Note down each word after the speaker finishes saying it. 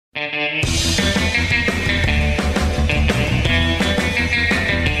Howdy,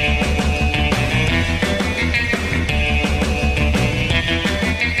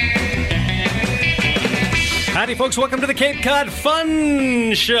 folks. Welcome to the Cape Cod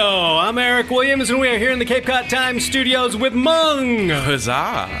Fun Show. I'm Eric Williams, and we are here in the Cape Cod Times studios with Mung.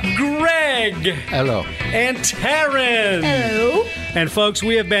 Huzzah. Greg. Hello. And Taryn. Hello. And, folks,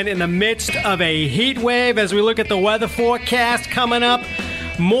 we have been in the midst of a heat wave as we look at the weather forecast coming up.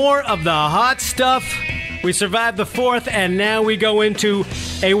 More of the hot stuff. We survived the 4th, and now we go into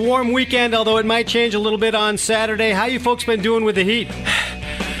a warm weekend, although it might change a little bit on Saturday. How you folks been doing with the heat?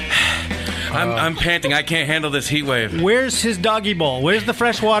 I'm panting. I can't handle this heat wave. Where's his doggy bowl? Where's the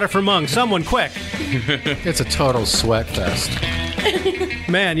fresh water for Mung? Someone, quick. It's a total sweat fest.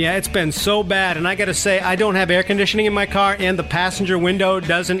 Man, yeah, it's been so bad. And I got to say, I don't have air conditioning in my car, and the passenger window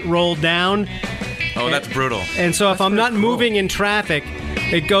doesn't roll down. Oh, that's brutal. And so if I'm not moving in traffic,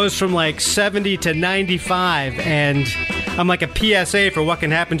 it goes from like 70 to 95, and I'm like a PSA for what can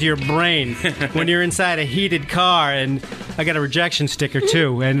happen to your brain when you're inside a heated car. And I got a rejection sticker,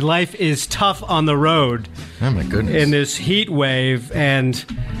 too. And life is tough on the road. Oh, my goodness. In this heat wave. And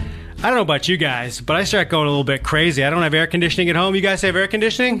I don't know about you guys, but I start going a little bit crazy. I don't have air conditioning at home. You guys have air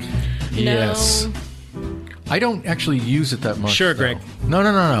conditioning? Yes. I don't actually use it that much. Sure, though. Greg.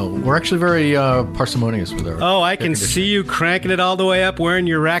 No. We're actually very parsimonious with our Oh, I can see you cranking it all the way up, wearing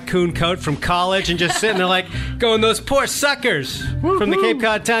your raccoon coat from college, and just sitting there like going, those poor suckers from the Cape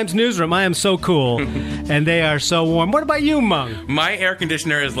Cod Times newsroom. I am so cool, and they are so warm. What about you, Mung? My air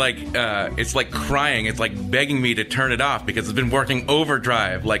conditioner is like, it's like crying. It's like begging me to turn it off because it's been working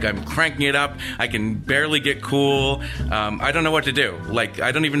overdrive. Like I'm cranking it up. I can barely get cool. I don't know what to do. Like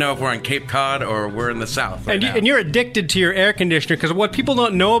I don't even know if we're on Cape Cod or we're in the South right now. And you're addicted to your air conditioner because what people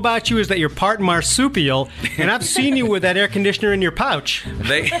don't know about you is that you're part marsupial, and I've seen you with that air conditioner in your pouch.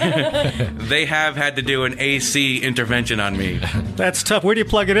 They have had to do an AC intervention on me. That's tough. Where do you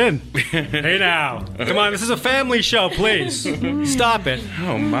plug it in? Hey now. Come on, this is a family show, please. Stop it.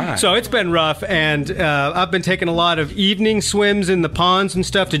 Oh, my. So it's been rough, and I've been taking a lot of evening swims in the ponds and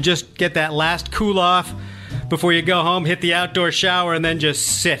stuff to just get that last cool off before you go home, hit the outdoor shower, and then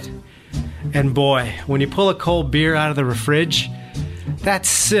just sit. And boy, when you pull a cold beer out of the fridge, that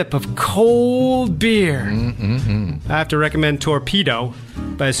sip of cold beer. I have to recommend Torpedo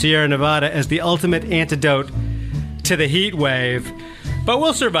by Sierra Nevada as the ultimate antidote to the heat wave. But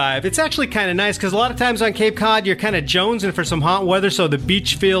we'll survive. It's actually kind of nice because a lot of times on Cape Cod, you're kind of jonesing for some hot weather, so the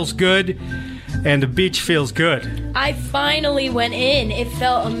beach feels good. And the beach feels good. I finally went in. It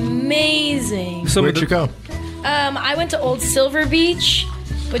felt amazing. Where'd you go? I went to Old Silver Beach,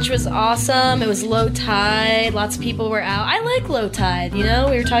 which was awesome. It was low tide. Lots of people were out. I like low tide, you know?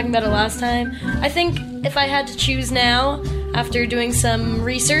 We were talking about it last time. I think if I had to choose now, after doing some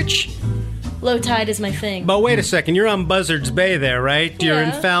research, low tide is my thing. But wait a second. You're on Buzzards Bay there, right? You're in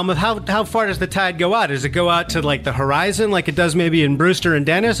Yeah. Falmouth. How far does the tide go out? Does it go out to, like, the horizon like it does maybe in Brewster and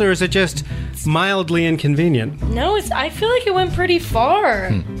Dennis, or is it just mildly inconvenient? No, I feel like it went pretty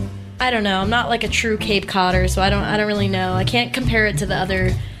far. I don't know. I'm not like a true Cape Codder, so I don't really know. I can't compare it to the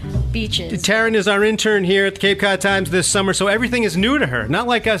other beaches. Taryn is our intern here at the Cape Cod Times this summer, so everything is new to her. Not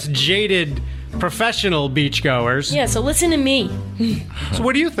like us jaded professional beachgoers. Yeah, so listen to me. So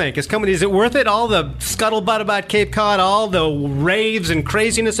what do you think? Is it worth it? All the scuttlebutt about Cape Cod, all the raves and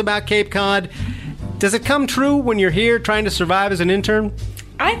craziness about Cape Cod. Does it come true when you're here trying to survive as an intern?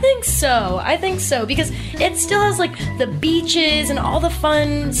 I think so, because it still has, like, the beaches and all the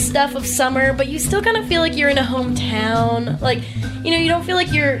fun stuff of summer, but you still kind of feel like you're in a hometown. Like, you know, you don't feel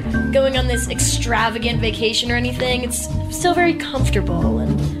like you're going on this extravagant vacation or anything. It's still very comfortable,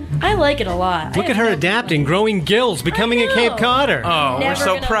 and I like it a lot. Look at her adapting, growing gills, becoming a Cape Codder. Oh, we're Never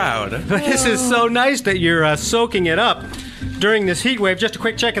so gonna- proud. This is so nice that you're soaking it up during this heat wave. Just a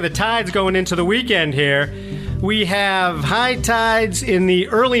quick check of the tides going into the weekend here. We have high tides in the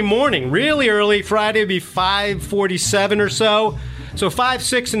early morning, really early. Friday would be 5:47 or so. So 5,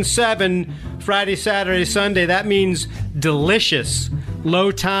 6, and 7, Friday, Saturday, Sunday. That means delicious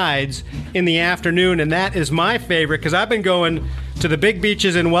low tides in the afternoon, and that is my favorite because I've been going to the big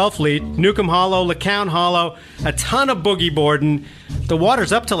beaches in Wellfleet, Newcomb Hollow, LeCounte Hollow, a ton of boogie boarding. The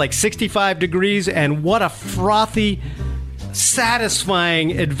water's up to like 65 degrees, and what a frothy,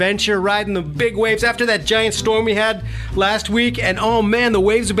 satisfying adventure riding the big waves after that giant storm we had last week. And oh man, the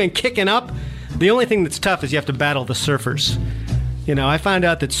waves have been kicking up. The only thing that's tough is you have to battle the surfers. You know, I found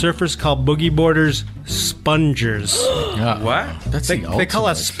out that surfers call boogie boarders spongers. What? That's They call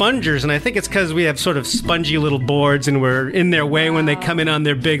us spongers, and I think it's because we have sort of spongy little boards, and we're in their way when they come in on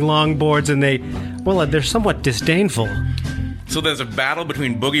their big long boards, and they're somewhat disdainful. So there's a battle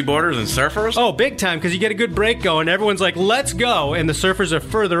between boogie boarders and surfers? Oh, big time, because you get a good break going. Everyone's like, let's go. And the surfers are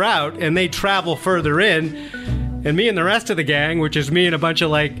further out, and they travel further in. And me and the rest of the gang, which is me and a bunch of,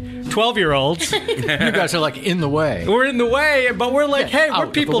 12-year-olds, You guys are like in the way. we're in the way, but we're like, hey, out we're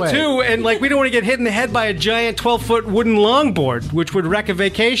of the people way. too. And, we don't want to get hit in the head by a giant 12-foot wooden longboard, which would wreck a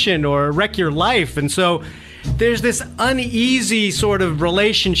vacation or wreck your life. And so there's this uneasy sort of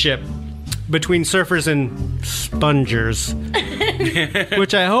relationship between surfers and spongers,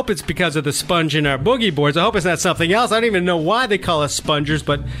 which I hope it's because of the sponge in our boogie boards. I hope it's not something else. I don't even know why they call us spongers,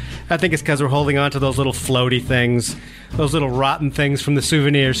 but I think it's because we're holding on to those little floaty things, those little rotten things from the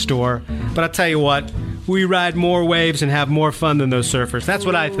souvenir store. But I'll tell you what, we ride more waves and have more fun than those surfers. That's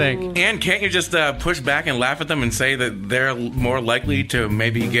what I think. And can't you just push back and laugh at them and say that they're more likely to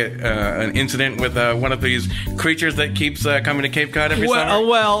maybe get an incident with one of these creatures that keeps coming to Cape Cod every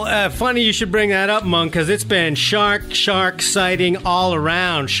summer? Funny you should bring that up, Monk, because it's been shark sighting all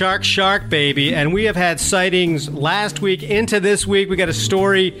around. Shark, baby. And we have had sightings last week into this week. We got a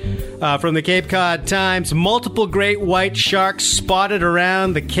story from the Cape Cod Times. Multiple great white sharks spotted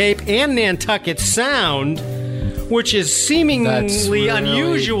around the Cape and Nantucket Sound, which is seemingly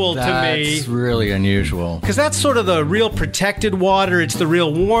unusual to me. That's really unusual. Because that's sort of the real protected water. It's the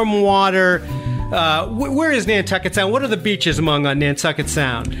real warm water. Where is Nantucket Sound? What are the beaches among on Nantucket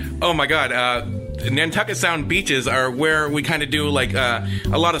Sound? Oh my God. Nantucket Sound beaches are where we kind of do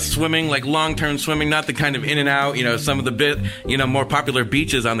a lot of swimming, long-term swimming, not the kind of in and out. Some of the more popular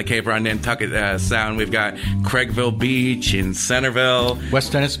beaches on the Cape are on Nantucket Sound. We've got Craigville Beach in Centerville.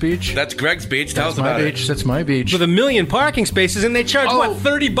 West Dennis Beach? That's Greg's beach. Tell us That's my about beach. That's my beach. With 1 million parking spaces, and they charge,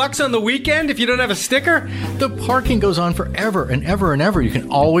 $30 on the weekend if you don't have a sticker? The parking goes on forever and ever and ever. You can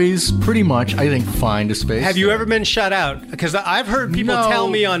always, pretty much, I think, find a space. Have you there. ever been shut out? Because I've heard people No. tell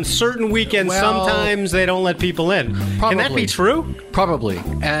me on certain weekends, sometimes they don't let people in. Can that be true? Probably.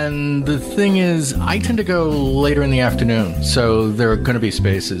 And the thing is, I tend to go later in the afternoon, so there are going to be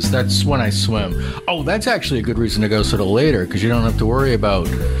spaces. That's when I swim. Oh, that's actually a good reason to go sort of later, because you don't have to worry about,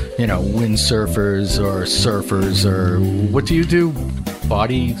 windsurfers or surfers or what do you do?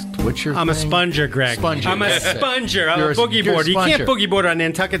 What's your I'm a thing? sponger, Greg. Sponger. I'm a That's it. sponger. I'm You're a boogie you're a boarder. You can't sponger. boogie board on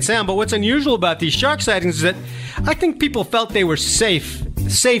Nantucket Sound, but what's unusual about these shark sightings is that I think people felt they were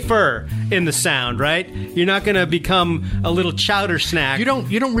safer in the Sound, right? You're not going to become a little chowder snack. You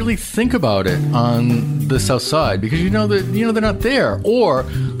don't really think about it on the south side because you know they're not there, or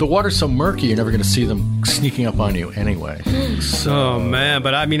the water's so murky you're never going to see them sneaking up on you anyway. Oh man,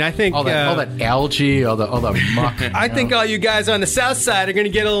 but I mean, I think all that algae, all the muck. I think all you guys on the south side are going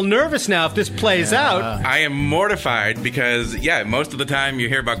to get a little nervous now if this plays out. I am mortified because, most of the time you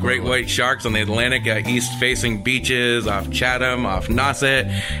hear about great white sharks on the Atlantic east-facing beaches, off Chatham, off Nauset,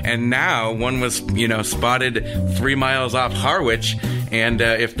 and now one was, spotted 3 miles off Harwich. And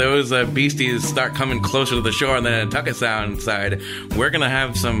if those beasties start coming closer to the shore on the Nantucket Sound side, we're going to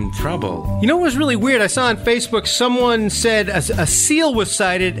have some trouble. You know what was really weird? I saw on Facebook someone said a seal was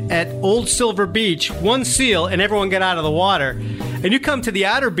sighted at Old Silver Beach, one seal, and everyone got out of the water. And you come to the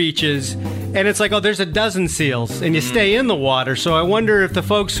outer beaches, and it's like, there's a dozen seals, and you stay in the water. So I wonder if the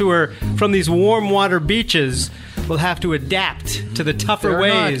folks who are from these warm water beaches will have to adapt to the tougher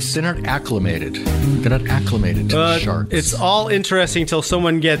ways. They're not acclimated. They're not acclimated to the sharks. It's all interesting till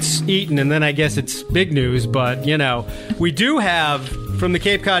someone gets eaten, and then I guess it's big news. But, we do have, from the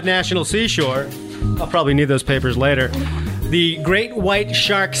Cape Cod National Seashore, I'll probably need those papers later, the Great White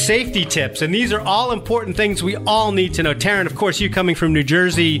Shark Safety Tips. And these are all important things we all need to know. Taryn, of course, you coming from New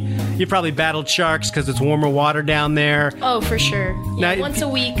Jersey, you probably battled sharks because it's warmer water down there. Oh, for sure. Now, Once a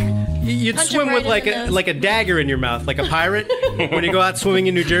week. You'd Punch swim him with right in the nose. like a dagger in your mouth, like a pirate, when you go out swimming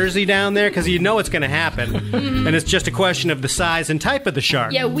in New Jersey down there, because you know it's going to happen. And it's just a question of the size and type of the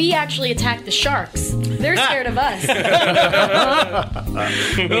shark. Yeah, we actually attack the sharks. They're scared of us.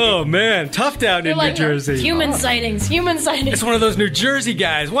 Oh, man. Tough down They're in like, New Jersey. Human sightings. It's one of those New Jersey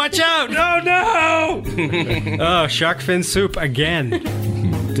guys. Watch out. Oh, no. Oh, shark fin soup again.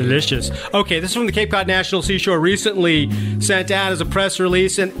 Delicious. Okay, this is from the Cape Cod National Seashore, recently sent out as a press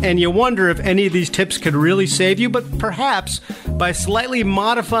release, and you wonder if any of these tips could really save you, but perhaps by slightly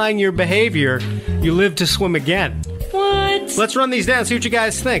modifying your behavior, you live to swim again. What? Let's run these down, see what you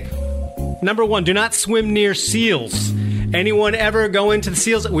guys think. Number 1, do not swim near seals. Anyone ever go into the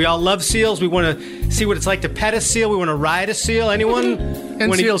seals? We all love seals. We want to see what it's like to pet a seal. We want to ride a seal. Anyone?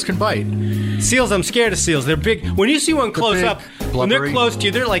 And seals can bite. Seals, I'm scared of seals. They're big. When you see one close big. up, When they're blubbery. close to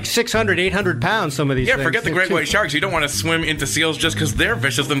you, they're like 600, 800 pounds, some of these Yeah, things. forget the great white sharks. You don't want to swim into seals just because they're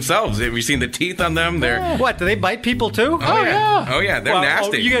vicious themselves. Have you seen the teeth on them? They're What, do they bite people too? oh yeah. oh yeah, they're Well,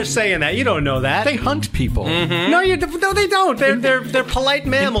 nasty. you guys saying that. You don't know that. They hunt people. No, they don't. They're polite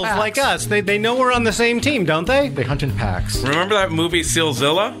mammals packs. like us. They know we're on the same team, don't they? They hunt in packs. Remember that movie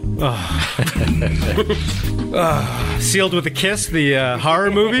Sealzilla? Sealed with a Kiss, the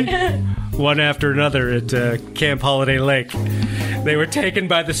horror movie. One after another at Camp Holiday Lake. They were taken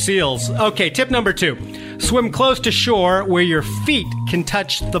by the seals. Okay, tip number 2. Swim close to shore where your feet can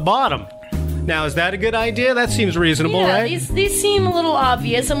touch the bottom. Now, is that a good idea? That seems reasonable, Yeah, right? these seem a little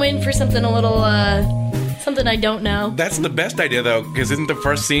obvious. I'm waiting for something a little, something I don't know. That's the best idea though, because isn't the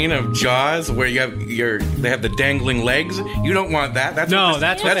first scene of Jaws where they have the dangling legs? You don't want that. That's No, what the,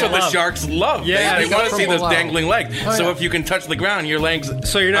 that's what they what the love. sharks love. Yeah, they they want to go see from those below. dangling legs. Oh, So yeah. if you can touch the ground, your legs.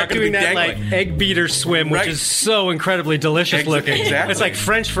 So you're not aren't gonna doing be that dangling. like egg beater swim, which Right. is so incredibly delicious looking. exactly. It's like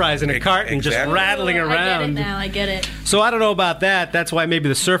French fries in a carton, just Exactly. rattling I get it around. now. I get it. So I don't know about that. That's why maybe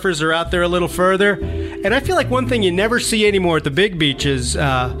the surfers are out there a little further. And I feel like one thing you never see anymore at the big beaches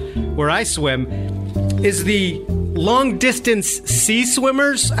where I swim is the long distance sea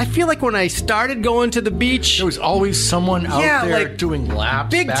swimmers. I feel like when I started going to the beach, There was always someone out Yeah, there like, doing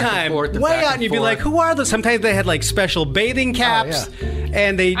laps, big back time, and forth, and way back out, and you'd be forth. like, "Who are those?" Sometimes they had like special bathing caps,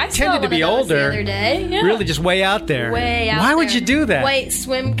 and they I saw tended to one be of those older. the other day. Yeah. Really, just way out there. Way out Why would there. you do that? White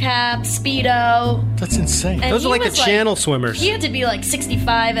swim cap, Speedo. That's insane. And Those are he like the was channel swimmers. He had to be like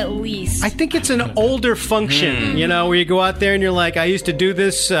 65 at least. I think it's an older function, you know, where you go out there and you're like, I used to do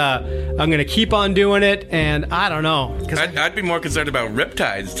this, I'm going to keep on doing it, and I don't know. 'Cause I'd be more concerned about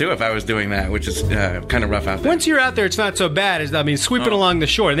riptides too if I was doing that, which is kind of rough out there. once you're out there, it's not so bad. I mean, sweeping along the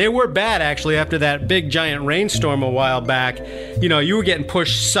shore. And they were bad, actually, after that big giant rainstorm a while back. You know, you were getting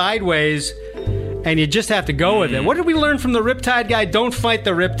pushed sideways, and you just have to go with it. What did we learn from the riptide guy? Don't fight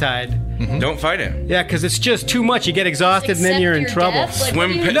the riptide. Don't fight it. Yeah, because it's just too much. You get exhausted, and then Accept you're in your trouble. death? Like, Swim,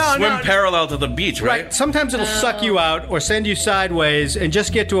 what do you- No, swim no. parallel to the beach, right? Right. Sometimes it'll suck you out or send you sideways and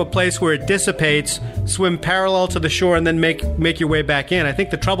just get to a place where it dissipates, swim parallel to the shore, and then make your way back in. I think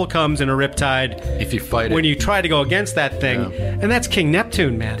the trouble comes in a riptide If you fight when it. you try to go against that thing. And that's King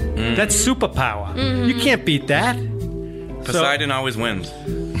Neptune, man. That's superpower. You can't beat that. Poseidon always wins.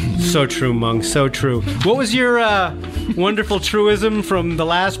 So true, Monk. So true. What was your wonderful truism from the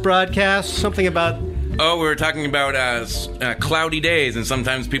last broadcast? Something about... Oh, we were talking about cloudy days, and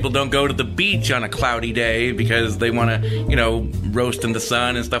sometimes people don't go to the beach on a cloudy day because they want to, roast in the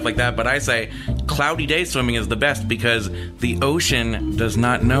sun and stuff like that. But I say cloudy day swimming is the best because the ocean does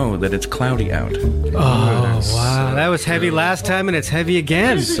not know that it's cloudy out. Wow, that was heavy last time, and it's heavy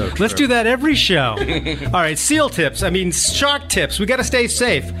again. So true. Let's do that every show. All right, seal tips. I mean, shark tips. We got to stay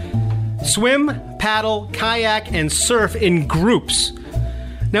safe. Swim, paddle, kayak, and surf in groups.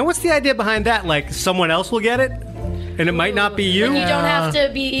 Now, what's the idea behind that? Like, someone else will get it? And it might not be you? Like, you don't have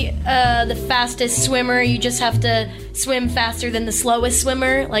to be the fastest swimmer. You just have to swim faster than the slowest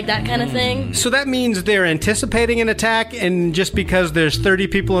swimmer, like that kind of thing. So that means they're anticipating an attack, and just because there's 30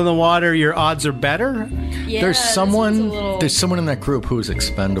 people in the water, your odds are better? Yeah, There's this someone. one's a little- There's someone in that group who is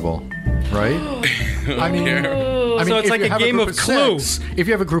expendable, right? I mean, So it's if like you a have game group of Clue. if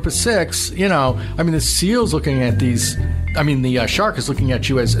you have a group of 6, the seal's looking at these. The shark is looking at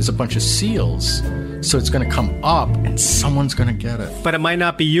you as a bunch of seals. So it's going to come up, and someone's going to get it. But it might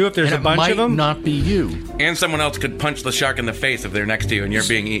not be you if there's And a it bunch might of them? not be you. And someone else could punch the shark in the face if they're next to you and you're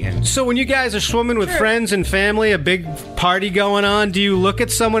being eaten. So when you guys are swimming with friends and family, a big party going on, do you look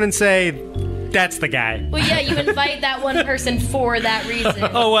at someone and say, that's the guy? Well, yeah, you invite that one person for that reason.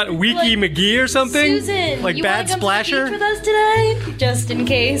 Oh, what, Wiki Like, McGee or something? Susan, Like you Bad wanna come Splasher? to the beach with us today, just in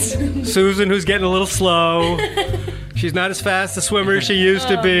case. Susan, who's getting a little slow. She's not as fast a swimmer as she used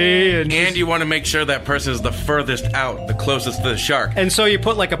to be. And you want to make sure that person is the furthest out, the closest to the shark. And so you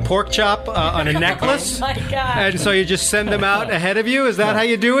put like a pork chop on a necklace? Oh my god! And so you just send them out ahead of you? Is that how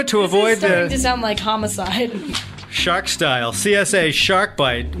you do it to avoid This is starting to the sound like homicide. shark style? CSA shark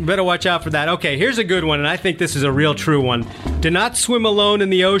bite. You better watch out for that. Okay, here's a good one, and I think this is a real true one. Do not swim alone in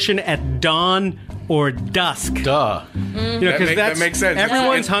the ocean at dawn or dusk. Duh. Because that makes sense.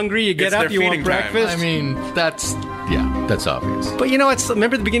 Everyone's It's- hungry. You get it's up, their you want feeding time. breakfast. That's obvious. But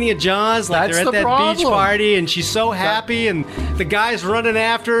remember the beginning of Jaws? Like That's they're at the that beach problem. party and she's so happy and the guy's running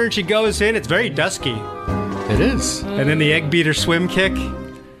after her and she goes in. It's very dusky. It is. And then the egg beater swim kick.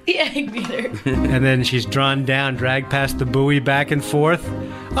 The egg beater. And then she's drawn down, dragged past the buoy back and forth.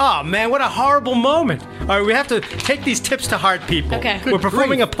 Oh man, what a horrible moment. All right, we have to take these tips to heart, people. Okay. We're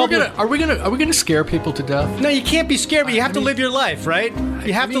performing a public... Are we gonna scare people to death? No, you can't be scared, but you have to live your life, right?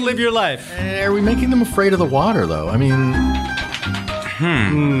 You have to live your life. Are we making them afraid of the water, though?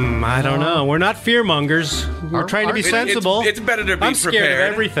 I don't know. We're not fearmongers. We're trying to be sensible. It's better to be I'm prepared. scared of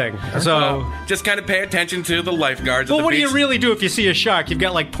everything. So, Just kind of pay attention to the lifeguards at well, the what do beach. you really do if you see a shark? You've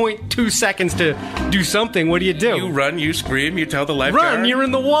got like 0.2 seconds to do something. What do you do? You run, you scream, you tell the lifeguard. Run. You're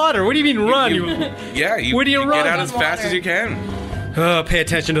in the water. What do you mean run? Yeah, you, Where do you run? get out as On fast water. as you can. Pay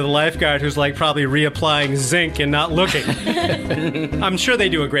attention to the lifeguard who's like probably reapplying zinc and not looking. I'm sure they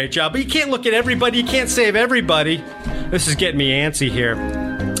do a great job, but you can't look at everybody. You can't save everybody. This is getting me antsy here.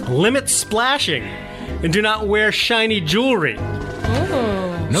 Limit splashing and do not wear shiny jewelry.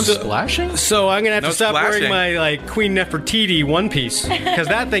 No splashing? So I'm gonna have No to stop splashing. wearing my like Queen Nefertiti one piece because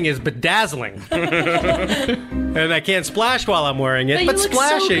that thing is bedazzling, and I can't splash while I'm wearing it. But you look so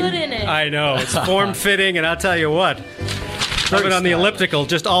splashing, good in it. I know it's form fitting, and I'll tell you what. I've been on the elliptical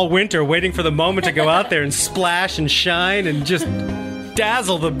just all winter, waiting for the moment to go out there and splash and shine and just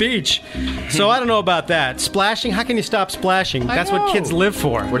dazzle the beach. So I don't know about that. Splashing? How can you stop splashing? I That's what know. kids live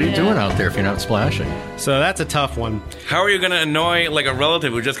for. What are you doing out there if you're not splashing? So that's a tough one. How are you going to annoy like a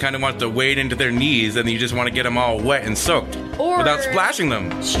relative who just kind of wants to wade into their knees and you just want to get them all wet and soaked Or- without splashing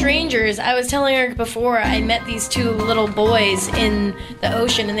them? Strangers. I was telling Eric before, I met these two little boys in the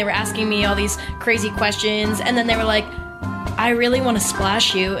ocean, and they were asking me all these crazy questions, and then they were like, I really want to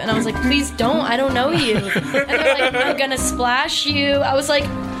splash you. And I was like, please don't. I don't know you. And they're like, I'm going to splash you. I was like,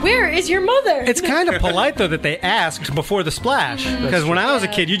 where is your mother? It's kind of polite, though, that they asked before the splash. Because when I was a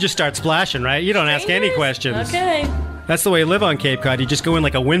kid, you just start splashing, right? You don't ask any Strangers? questions. Okay. That's the way you live on Cape Cod. You just go in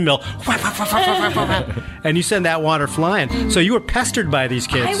like a windmill, and you send that water flying. So you were pestered by these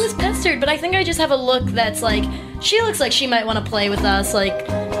kids. I was pestered, but I think I just have a look that's like, she looks like she might want to play with us, like,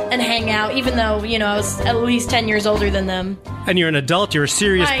 and hang out, even though, you know, I was at least 10 years older than them. And you're an adult. You're a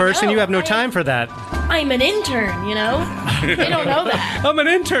serious I person. know, You have no I- time for that. I'm an intern, you know? They don't know that. I'm an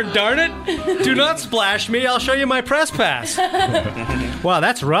intern, darn it. Do not splash me. I'll show you my press pass. Wow,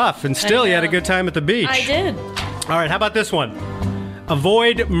 that's rough. And still, you had a good time at the beach. I did. All right, how about this one?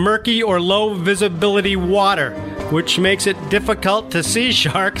 Avoid murky or low visibility water, which makes it difficult to see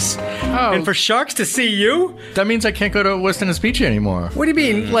sharks. Oh. And for sharks to see you? That means I can't go to West Indies Beach anymore. What do you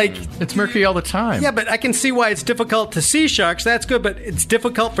mean? Like, It's murky all the time. yeah, but I can see why it's difficult to see sharks. That's good, but it's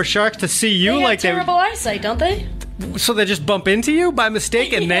difficult for sharks to see you They like have terrible eyesight, don't they? so they just bump into you by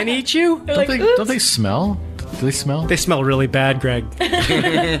mistake and then eat you? They're like, Don't they oops. smell? Do they smell? They smell really bad, Greg.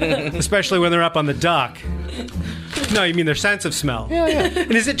 Especially when they're up on the dock. No, you mean their sense of smell. yeah.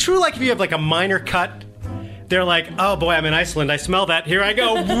 And is it true, like, if you have, like, a minor cut, they're like, oh, boy, I'm in Iceland. I smell that. Here I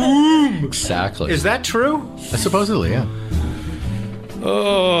go. Boom. Exactly. Is that true? Supposedly, yeah.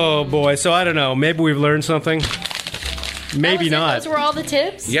 Oh, boy. So I don't know. Maybe we've learned something. Maybe not. Those were all the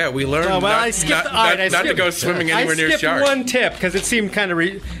tips? Yeah, we learned Oh, well, not, I skipped. not, all right, I not to skipped- go swimming anywhere I near skipped sharks. one tip because it seemed kind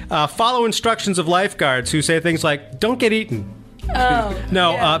of follow instructions of lifeguards who say things like, don't get eaten. Oh.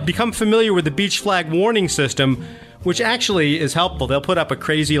 No, yeah. become familiar with the beach flag warning system, which actually is helpful. They'll put up a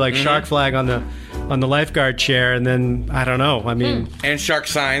crazy like shark flag on the lifeguard chair, and then I don't know. I mean, And shark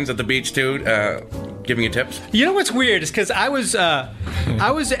signs at the beach too, giving you tips. you know what's weird is because I was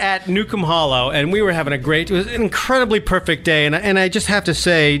at Newcomb Hollow, and we were having it was an incredibly perfect day, and I just have to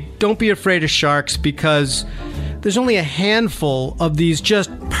say, don't be afraid of sharks because there's only a handful of these just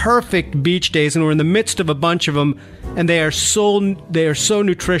perfect beach days, and we're in the midst of a bunch of them, and they are so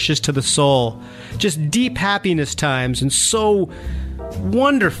nutritious to the soul, just deep happiness times, and so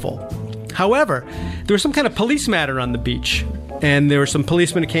wonderful. However, there was some kind of police matter on the beach, and there were some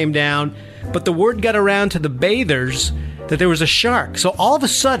policemen who came down, but the word got around to the bathers that there was a shark. So all of a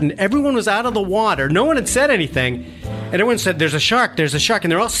sudden, everyone was out of the water. No one had said anything, and everyone said, there's a shark,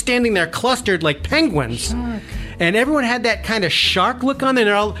 and they're all standing there clustered like penguins. And everyone had that kind of shark look on them.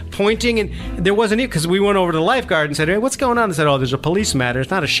 They're all pointing, and there wasn't it because we went over to the lifeguard and said, hey, what's going on? They said, oh, there's a police matter.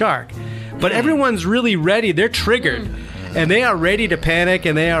 It's not a shark. But everyone's really ready. They're triggered. And they are ready to panic,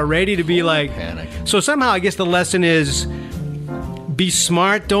 and they are ready to be like... panic. So somehow I guess the lesson is be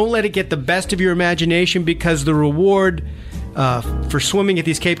smart. Don't let it get the best of your imagination because the reward for swimming at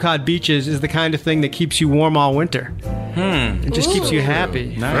these Cape Cod beaches is the kind of thing that keeps you warm all winter. It just keeps you Ooh.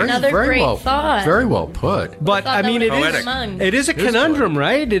 happy. Another great well, thought. Very well put. But thought I that mean, would've it been is among. it is a conundrum,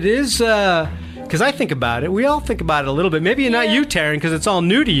 right? It is because I think about it. We all think about it a little bit. Maybe not Yeah. you, Taryn, because it's all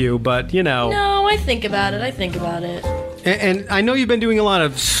new to you. But you know, No, I think about it. and I know you've been doing a lot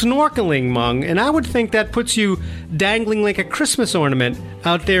of snorkeling, Mung, and I would think that puts you dangling like a Christmas ornament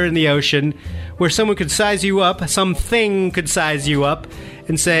out there in the ocean, where someone could size you up, something could size you up,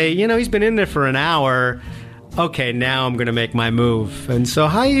 and say, you know, he's been in there for an hour. okay, now I'm going to make my move. And so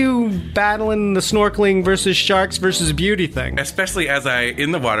how are you battling the snorkeling versus sharks versus beauty thing? Especially as I,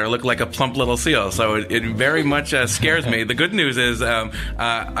 in the water, look like a plump little seal. So it very much scares me. The good news is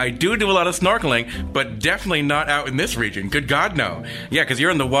I do a lot of snorkeling, but definitely not out in this region. Good God, no. Yeah, because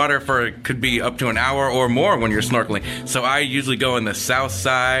you're in the water for, could be up to an hour or more when you're snorkeling. So I usually go in the south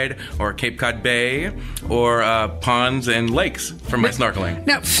side or Cape Cod Bay or ponds and lakes for my snorkeling.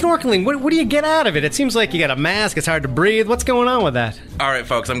 Now, snorkeling, what do you get out of it? It seems like you got a mask, it's hard to breathe. What's going on with that? All right,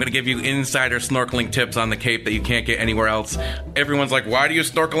 folks, I'm going to give you insider snorkeling tips on the Cape that you can't get anywhere else. Everyone's like, why do you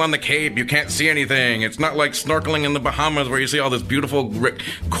snorkel on the Cape? You can't see anything. It's not like snorkeling in the Bahamas where you see all this beautiful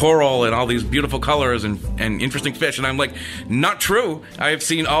coral and all these beautiful colors and interesting fish. And I'm like, not true. I've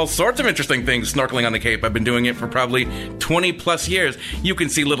seen all sorts of interesting things snorkeling on the Cape. I've been doing it for probably 20 plus years. You can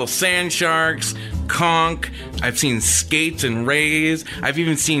see little sand sharks, conch. I've seen skates and rays. I've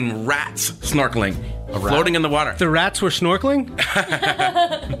even seen rats snorkeling. Floating in the water. The rats were snorkeling?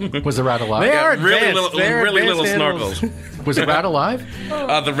 Was the rat alive? They are really advanced. little, They're really little advanced snorkels. Was the rat alive?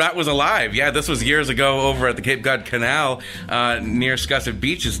 The rat was alive. Yeah, this was years ago over at the Cape Cod Canal near Scusset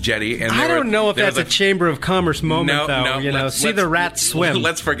Beach's jetty. And I don't know if that's a Chamber of Commerce moment, though. No, you know, see the rats swim.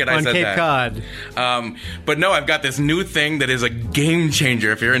 Let's forget I on said Cape that. Cod. But no, I've got this new thing that is a game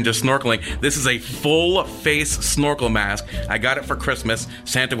changer if you're into snorkeling. This is a full face snorkel mask. I got it for Christmas.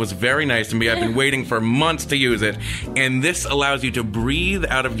 Santa was very nice to me. I've been waiting for months to use it. And this allows you to breathe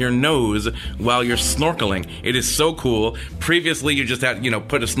out of your nose while you're snorkeling. It is so cool. Previously, you just had,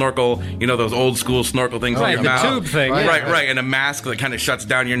 put a snorkel, those old school snorkel things in Right, your the mouth. tube thing. Yeah. Right. And a mask that kind of shuts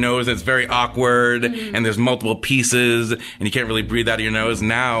down your nose. And it's very awkward. And there's multiple pieces. And you can't really breathe out of your nose.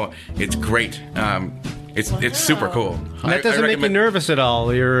 Now, it's great. It's super cool. That doesn't make you nervous at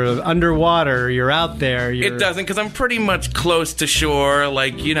all. You're underwater. You're out there. It doesn't, because I'm pretty much close to shore.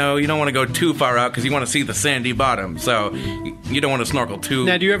 Like, you don't want to go too far out because you want to see the sandy bottom. So you don't want to snorkel too.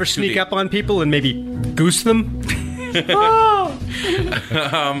 Now, do you ever sneak deep. up on people and maybe goose them?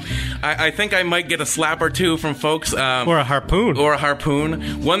 I think I might get a slap or two from folks. Or a harpoon.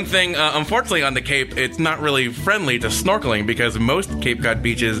 One thing, unfortunately, on the Cape, it's not really friendly to snorkeling because most Cape Cod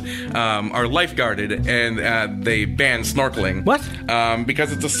beaches are lifeguarded and they ban snorkeling. What?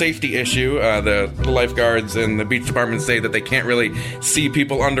 Because it's a safety issue. The lifeguards and the beach department say that they can't really see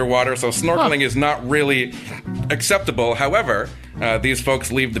people underwater, so snorkeling is not really acceptable. However, these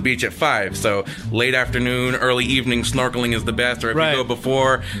folks leave the beach at 5, so late afternoon, early evening snorkeling is the best. Or if you go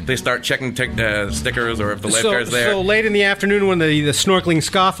before they start checking stickers, or if the lifeguard's there. So late in the afternoon when the snorkeling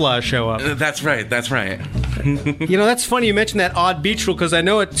scofflaws show up. That's right. That's funny you mentioned that odd beach rule, because I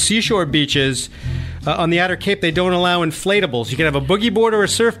know at seashore beaches on the Outer Cape they don't allow inflatables. You can have a boogie board or a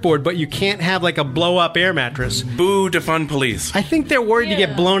surfboard, but you can't have like a blow-up air mattress. Boo to fun police. I think they're worried to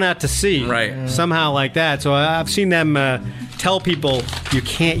get blown out to sea. Right. Somehow like that. So I've seen them tell people you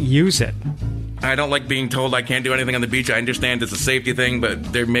can't use it. I don't like being told I can't do anything on the beach. I understand it's a safety thing,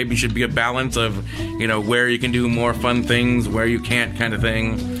 but there maybe should be a balance of, where you can do more fun things, where you can't, kind of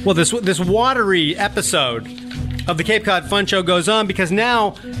thing. Well, this watery episode of the Cape Cod Fun Show goes on because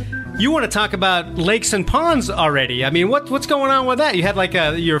now you want to talk about lakes and ponds already. I mean, what's going on with that? You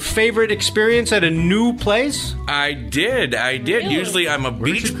had your favorite experience at a new place? I did. Usually I'm a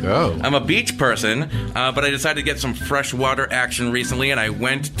beach person, but I decided to get some freshwater action recently, and I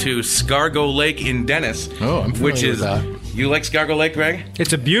went to Scargo Lake in Dennis. Oh, I'm familiar with that. You like Scargo Lake, Greg?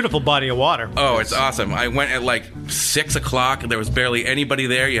 It's a beautiful body of water. Oh, it's awesome. I went at 6 o'clock. There was barely anybody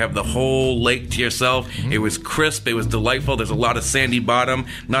there. You have the whole lake to yourself. Mm-hmm. It was crisp. It was delightful. There's a lot of sandy bottom,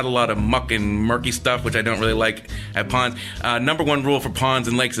 not a lot of muck and murky stuff, which I don't really like at ponds. Number one rule for ponds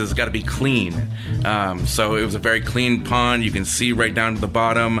and lakes is it's got to be clean. So it was a very clean pond. You can see right down to the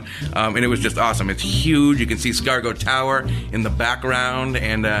bottom, and it was just awesome. It's huge. You can see Scargo Tower in the background,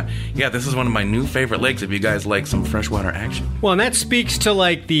 and this is one of my new favorite lakes if you guys like some freshwater action. Well, and that speaks to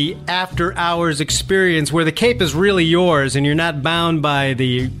the after-hours experience where the Cape is really yours and you're not bound by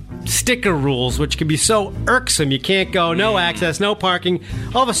the sticker rules, which can be so irksome. You can't go, no access, no parking.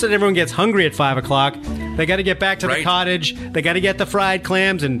 All of a sudden, everyone gets hungry at 5 o'clock. They got to get back to the cottage. They got to get the fried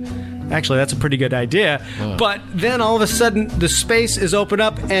clams, and actually, that's a pretty good idea. But then all of a sudden, the space is opened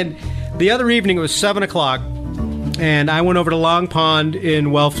up, and the other evening, it was 7 o'clock, and I went over to Long Pond in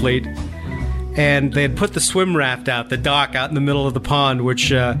Wellfleet, and they had put the swim raft out, the dock out in the middle of the pond,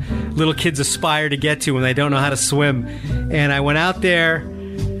 which little kids aspire to get to when they don't know how to swim. And I went out there.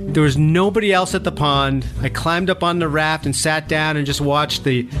 There was nobody else at the pond. I climbed up on the raft and sat down and just watched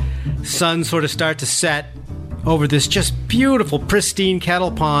the sun sort of start to set over this just beautiful, pristine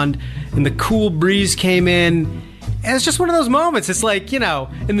kettle pond. And the cool breeze came in. And it's just one of those moments. It's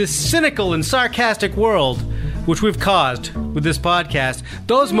in this cynical and sarcastic world, which we've caused with this podcast,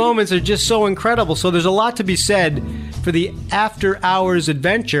 those moments are just so incredible. So there's a lot to be said for the after-hours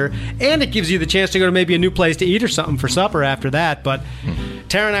adventure, and it gives you the chance to go to maybe a new place to eat or something for supper after that. But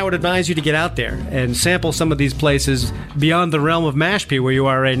Tara and I would advise you to get out there and sample some of these places beyond the realm of Mashpee where you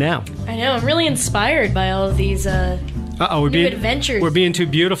are right now. I know. I'm really inspired by all of these Uh-oh, new adventures. We're being too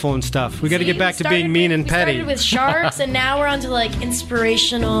beautiful and stuff. We got to get back to being mean and petty. We started with sharks, and now we're on to, like,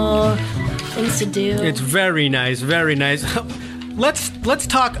 inspirational things to do. It's very nice, very nice. Let's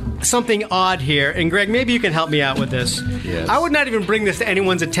talk something odd here, and Greg, maybe you can help me out with this. Yes. I would not even bring this to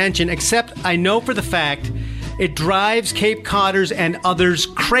anyone's attention, except I know for the fact it drives Cape Codders and others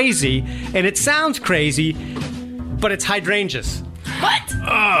crazy, and it sounds crazy, but it's hydrangeas. What?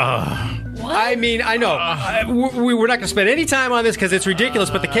 What? I mean, I know. We're not going to spend any time on this because it's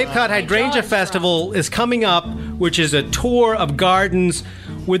ridiculous, but the Cape Cod Hydrangea Festival is coming up, which is a tour of gardens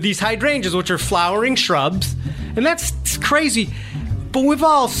with these hydrangeas, which are flowering shrubs. And that's crazy. But we've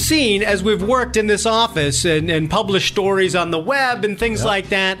all seen, as we've worked in this office and published stories on the web and things like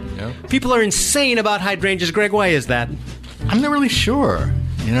that, people are insane about hydrangeas. Greg, why is that? I'm not really sure.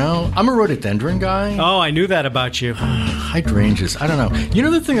 You know, I'm a rhododendron guy. Oh, I knew that about you. Hydrangeas, I don't know. You know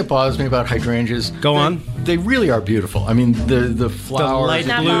the thing that bothers me about hydrangeas? Go on. They really are beautiful. I mean, the flowers, light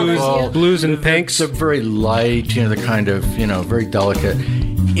Not blues, bothers you? blues and pinks. They're very light. You know, they're kind of very delicate.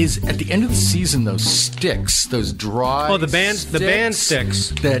 Is at the end of the season those sticks, those dry Oh, the band sticks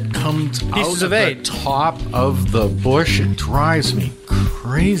that comes Pieces out of of eight. the top of the bush. It drives me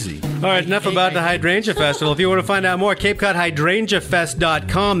crazy. All right, enough about the Hydrangea Festival. If you want to find out more,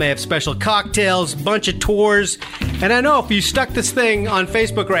 CapeCodHydrangeaFest.com. They have special cocktails, bunch of tours. And I know if you stuck this thing on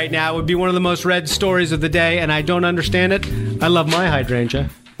Facebook right now, it would be one of the most read stories of the day, and I don't understand it. I love my hydrangea.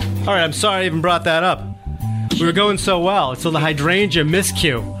 All right, I'm sorry I even brought that up. We were going so well. It's the hydrangea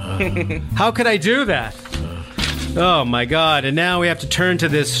miscue. How could I do that? Oh, my God. And now we have to turn to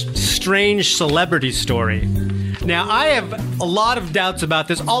this strange celebrity story. Now, I have a lot of doubts about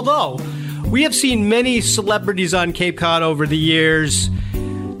this, although we have seen many celebrities on Cape Cod over the years.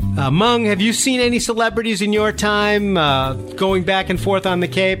 Mung, have you seen any celebrities in your time going back and forth on the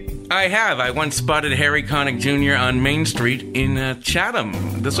Cape? I have. I once spotted Harry Connick Jr. on Main Street in Chatham.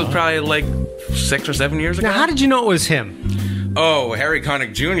 This was probably like 6 or 7 years ago. Now, how did you know it was him? Oh, Harry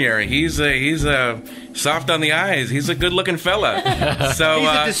Connick Jr. He's soft on the eyes. He's a good-looking fella. So He's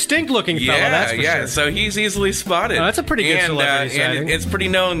a distinct-looking fella, that's for sure. So he's easily spotted. Oh, that's a pretty good celebrity sighting. And it's pretty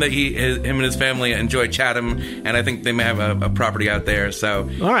known that him and his family enjoy Chatham, and I think they may have a property out there. So,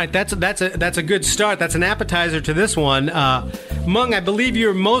 all right, that's a good start. That's an appetizer to this one. Mung, I believe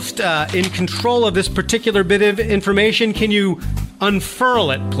you're most in control of this particular bit of information. Can you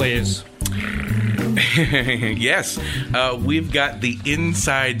unfurl it, please? Yes, we've got the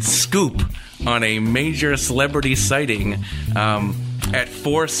inside scoop on a major celebrity sighting at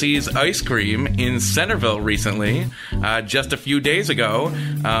 4 Seas Ice Cream in Centerville recently. Just a few days ago,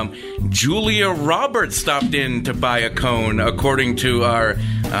 Julia Roberts stopped in to buy a cone, according to our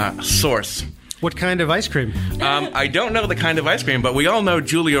source. What kind of ice cream? I don't know the kind of ice cream, but we all know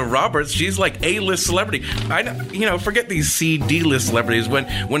Julia Roberts. She's like A-list celebrity. Forget these C-D-list celebrities.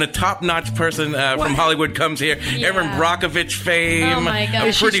 When a top-notch person from Hollywood comes here, Erin Brockovich fame. Oh my God.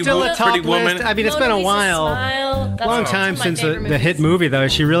 Is she still a top Pretty woman. list? I mean, it's been a Mona Lisa while. Smile. That's Long one time of my since favorite the hit movie, though.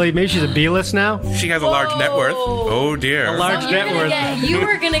 Is she really? Maybe she's a B-list now? She has a large net worth. Oh, dear. A large net worth. You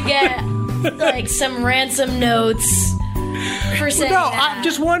were gonna get like some ransom notes for saying No, that. I'm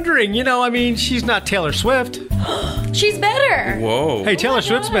just wondering. She's not Taylor Swift. She's better. Whoa. Hey, Taylor my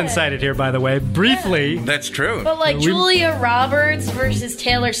Swift's God. been cited here, by the way, briefly. That's true. But like Julia Roberts versus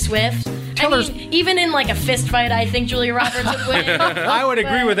Taylor Swift. Even in like a fist fight, I think Julia Roberts would win. I would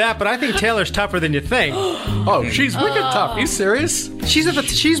agree with that, but I think Taylor's tougher than you think. Oh, she's wicked tough. Are you serious?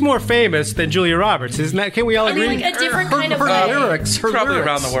 She's more famous than Julia Roberts, isn't that? Can we all agree? like a different kind of her way. lyrics, Probably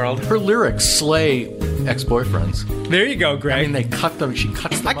around the world. Her lyrics slay ex-boyfriends. There you go, Greg. I mean, they cut them. She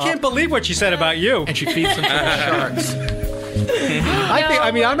cuts them I can't up, been what she said about you. and she feeds them to the sharks.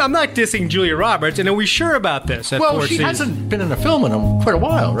 I'm not dissing Julia Roberts, and are we sure about this? Well, Four she Seasons? hasn't been in a film in quite a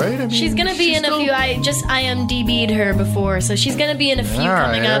while, right? I mean, She's gonna be in a few. I just IMDb'd her before, so she's gonna be in a few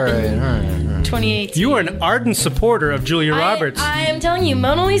coming up in 2018. You are an ardent supporter of Julia Roberts. I am telling you,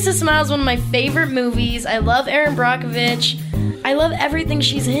 Mona Lisa Smile is one of my favorite movies. I love Erin Brockovich. I love everything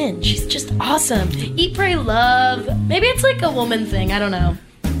she's in. She's just awesome. Eat, Pray, Love. Maybe it's like a woman thing. I don't know.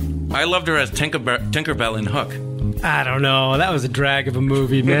 I loved her as Tinkerbell in Hook. I don't know. That was a drag of a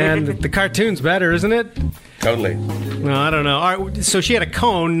movie, man. The cartoon's better, isn't it? Totally. No, I don't know. All right, so she had a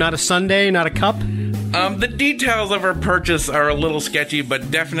cone, not a sundae, not a cup? The details of her purchase are a little sketchy,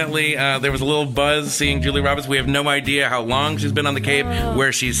 but definitely there was a little buzz seeing Julia Roberts. We have no idea how long she's been on the Cape,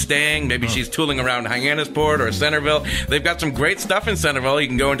 where she's staying. Maybe she's tooling around Hyannisport or Centerville. They've got some great stuff in Centerville. You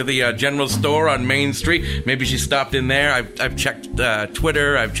can go into the general store on Main Street. Maybe she stopped in there. I've checked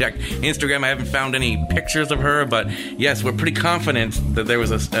Twitter. I've checked Instagram. I haven't found any pictures of her, but yes, we're pretty confident that there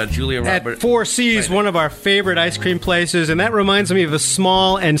was a Julia Roberts. At Four Seas, one of our favorite ice cream places, and that reminds me of a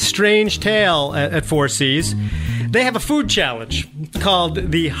small and strange tale at Four Seas. They have a food challenge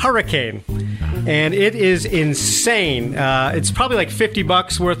called the Hurricane, and it is insane. It's probably like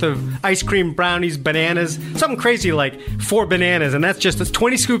 $50 worth of ice cream, brownies, bananas, something crazy like 4 bananas, and that's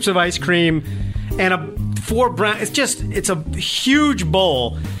 20 scoops of ice cream and 4 brown. It's a huge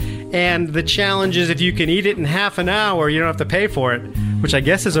bowl. And the challenge is if you can eat it in half an hour, you don't have to pay for it, which I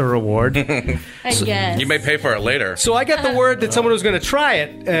guess is a reward. I guess. You may pay for it later. So I got the word that someone was going to try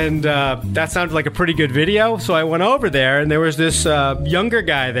it, and that sounded like a pretty good video. So I went over there, and there was this younger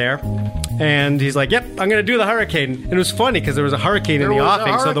guy there, and he's like, "Yep, I'm going to do the hurricane." And it was funny because there was a hurricane in the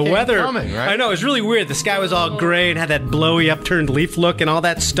offing, so the weather. Coming, right? I know, it was really weird. The sky was all gray and had that blowy upturned leaf look and all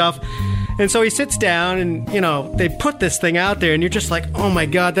that stuff. And so he sits down and, they put this thing out there and you're just like, oh my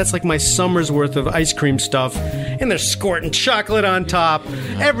God, that's like my summer's worth of ice cream stuff. And they're squirting chocolate on top,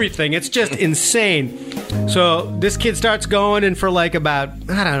 everything. It's just insane. So this kid starts going and for like about,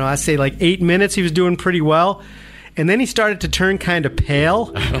 I don't know, I'd say like 8 minutes, he was doing pretty well. And then he started to turn kind of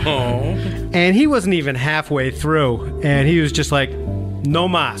pale. Oh. And he wasn't even halfway through. And he was just like, no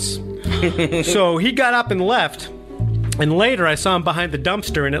mas. So he got up and left. And later I saw him behind the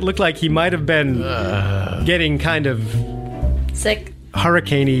dumpster, and it looked like he might have been getting kind of sick,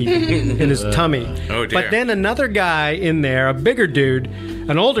 hurricane-y in his tummy. Oh, dear. But then another guy in there, a bigger dude,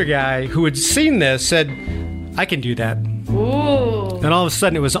 an older guy who had seen this, said, I can do that. Ooh. And all of a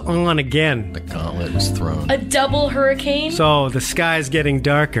sudden it was on again. The gauntlet was thrown. A double hurricane? So the sky's getting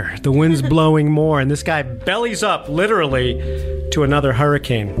darker, the wind's blowing more, and this guy bellies up, literally, to another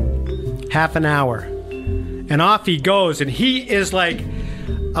hurricane. Half an hour. And off he goes, and he is like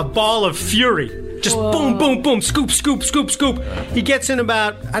a ball of fury. Just boom, boom, boom, scoop, scoop, scoop, scoop. He gets in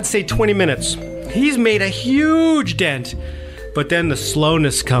about, I'd say, 20 minutes. He's made a huge dent. But then the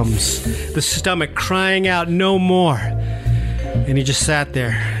slowness comes, the stomach crying out no more. And he just sat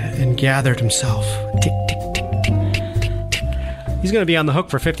there and gathered himself. Tick, tick, tick, tick, tick, tick, tick. He's going to be on the hook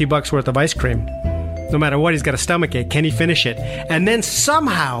for $50 worth of ice cream. No matter what, he's got a stomachache. Can he finish it? And then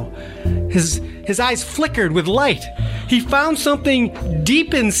somehow, his eyes flickered with light. He found something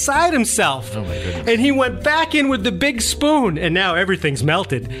deep inside himself. Oh, my goodness. And he went back in with the big spoon. And now everything's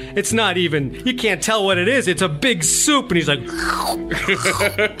melted. It's not even, you can't tell what it is. It's a big soup. And he's like...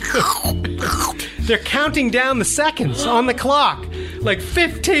 They're counting down the seconds on the clock. Like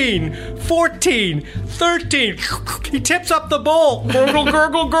 15, 14, 13. He tips up the bowl. Gurgle,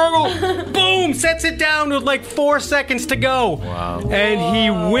 gurgle, gurgle. Boom! Sets it down with like 4 seconds to go. Wow. And he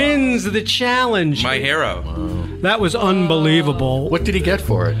wins the challenge. My hero. That was unbelievable. What did he get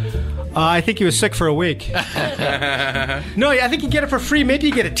for it? I think he was sick for a week. No, I think you get it for free. Maybe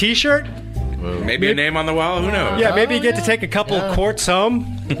you get a t-shirt. Maybe a name on the wall? Who knows? Yeah, maybe you get to take a couple of quarts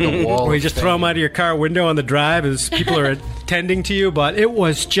home. The wall Or you of just fame. throw them out of your car window on the drive as people are attending to you. But it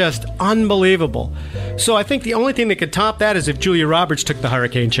was just unbelievable. So I think the only thing that could top that is if Julia Roberts took the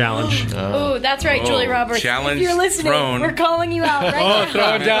Hurricane Challenge. Oh, that's right, Julie Roberts. challenge If you're listening, thrown. we're calling you out right Oh, now.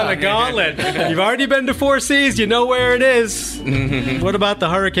 throwing down the gauntlet. You've already been to Four Seas. You know where it is. What about the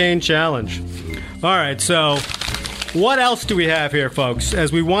Hurricane Challenge? All right, so... what else do we have here, folks?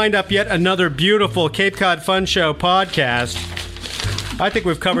 As we wind up yet another beautiful Cape Cod Fun Show podcast, I think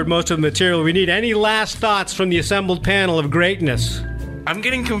we've covered most of the material we need. Any last thoughts from the assembled panel of greatness? I'm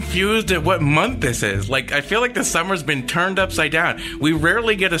getting confused at what month this is. Like, I feel like the summer's been turned upside down. We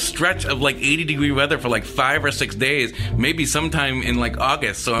rarely get a stretch of like 80-degree weather for like 5 or 6 days, maybe sometime in like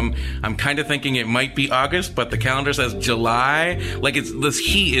August. So I'm kind of thinking it might be August, but the calendar says July. Like, this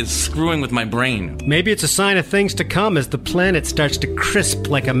heat is screwing with my brain. Maybe it's a sign of things to come as the planet starts to crisp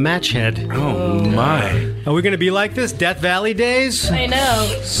like a match head. Oh my. Are we going to be like this? Death Valley days? I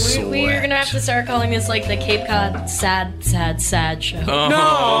know. We're going to have to start calling this like the Cape Cod sad show. No.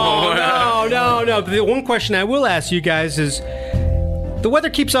 The one question I will ask you guys is, the weather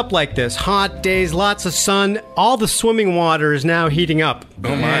keeps up like this. Hot days, lots of sun. All the swimming water is now heating up.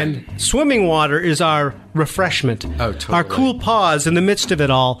 Oh, my. And swimming water is our refreshment. Oh, totally. Our cool paws in the midst of it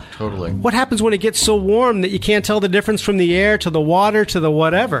all. Totally. What happens when it gets so warm that you can't tell the difference from the air to the water to the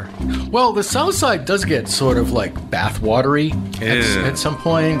whatever? Well, the south side does get sort of like bath-watery at some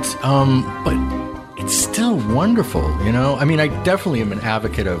point, but it's still wonderful, you know? I mean, I definitely am an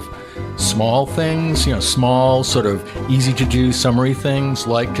advocate of small things, small sort of easy to do summery things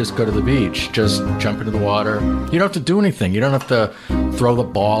like just go to the beach, just jump into the water. You don't have to do anything. You don't have to throw the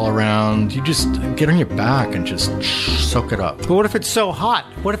ball around. You just get on your back and just soak it up. But what if it's so hot?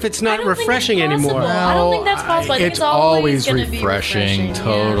 What if it's I not don't think refreshing it's possible. anymore? I don't think that's possible. I think it's always gonna be refreshing, yeah.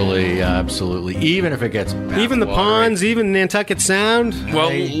 Totally, absolutely. Even if it gets Even the ponds, even Nantucket Sound? Well,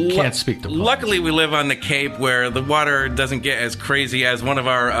 I can't speak to ponds. Luckily, we live on the Cape where the water doesn't get as crazy as one of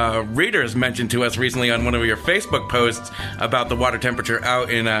our readers mentioned to us recently on one of your Facebook posts about the water temperature out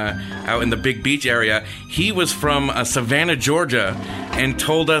in the Big Beach area. He was from Savannah, Georgia, and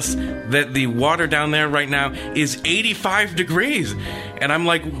told us that the water down there right now is 85 degrees. And I'm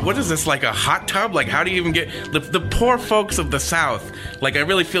like, what is this, like a hot tub? Like, how do you even get... The poor folks of the South, like, I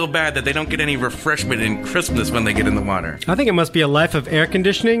really feel bad that they don't get any refreshment and crispness when they get in the water. I think it must be a life of air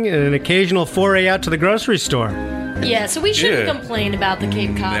conditioning and an occasional foray out to the grocery store. Yeah, so we shouldn't Yeah. complain about the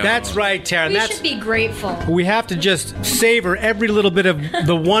Cape Cod. No. That's right, Tara. We should be grateful. We have to just savor every little bit of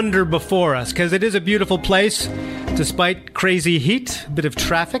the wonder before us, because it is a beautiful place, despite crazy heat, a bit of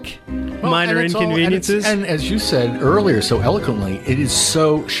traffic, minor and it's all- inconveniences. and as you said earlier so eloquently, it is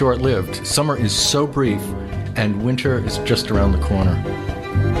so short-lived. Summer is so brief, and winter is just around the corner.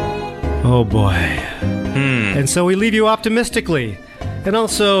 Oh boy. And so we leave you optimistically and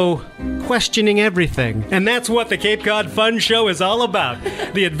also questioning everything. And that's what the Cape Cod Fun Show is all about.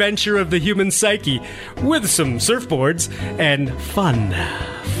 The adventure of the human psyche with some surfboards and fun.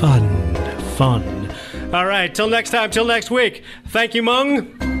 All right, till next time, till next week. Thank you,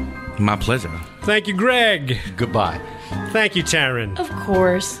 Mung. My pleasure. Thank you, Greg. Goodbye. Thank you, Taryn. Of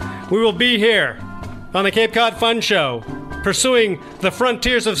course. We will be here on the Cape Cod Fun Show, pursuing the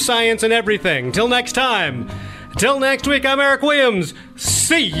frontiers of science and everything. Till next time. Till next week, I'm Eric Williams.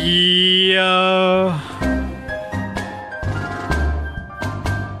 See ya.